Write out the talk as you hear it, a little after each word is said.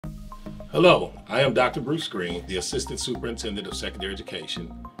Hello, I am Dr. Bruce Green, the Assistant Superintendent of Secondary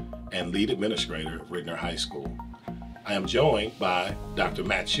Education and Lead Administrator of Ritenour High School. I am joined by Dr.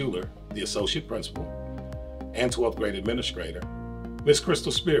 Matt Schuler, the Associate Principal and 12th Grade Administrator, Ms.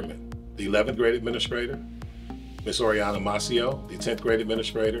 Crystal Spearman, the 11th Grade Administrator, Ms. Oriana Macio, the 10th Grade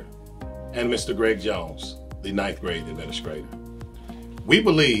Administrator, and Mr. Greg Jones, the 9th Grade Administrator. We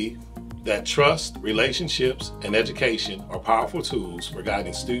believe that trust, relationships, and education are powerful tools for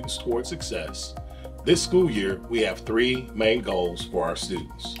guiding students towards success. This school year, we have three main goals for our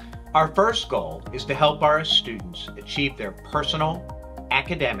students. Our first goal is to help our students achieve their personal,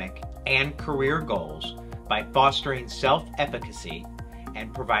 academic, and career goals by fostering self-efficacy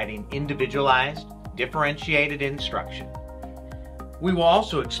and providing individualized, differentiated instruction. We will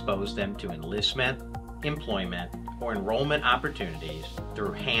also expose them to enlistment, employment, or enrollment opportunities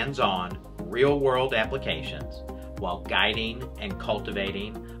through hands-on, real-world applications while guiding and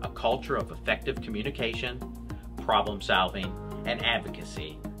cultivating a culture of effective communication, problem-solving, and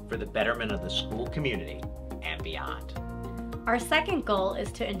advocacy for the betterment of the school community and beyond. Our second goal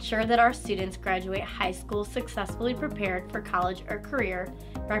is to ensure that our students graduate high school successfully prepared for college or career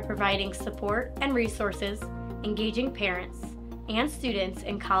by providing support and resources, engaging parents and students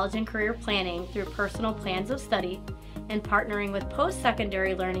in college and career planning through personal plans of study, and partnering with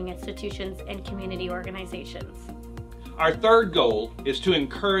post-secondary learning institutions and community organizations. Our third goal is to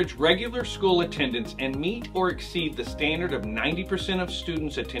encourage regular school attendance and meet or exceed the standard of 90% of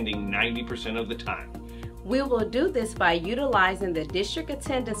students attending 90% of the time. We will do this by utilizing the district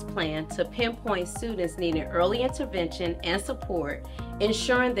attendance plan to pinpoint students needing early intervention and support,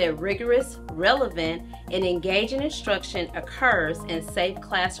 ensuring that rigorous, relevant, and engaging instruction occurs in safe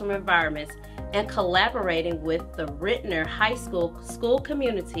classroom environments, and collaborating with the Ritenour High School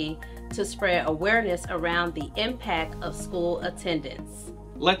community to spread awareness around the impact of school attendance.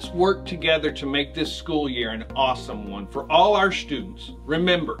 Let's work together to make this school year an awesome one for all our students.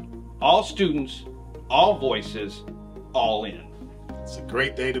 Remember, all students, all voices, all in. It's a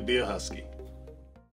great day to be a Husky.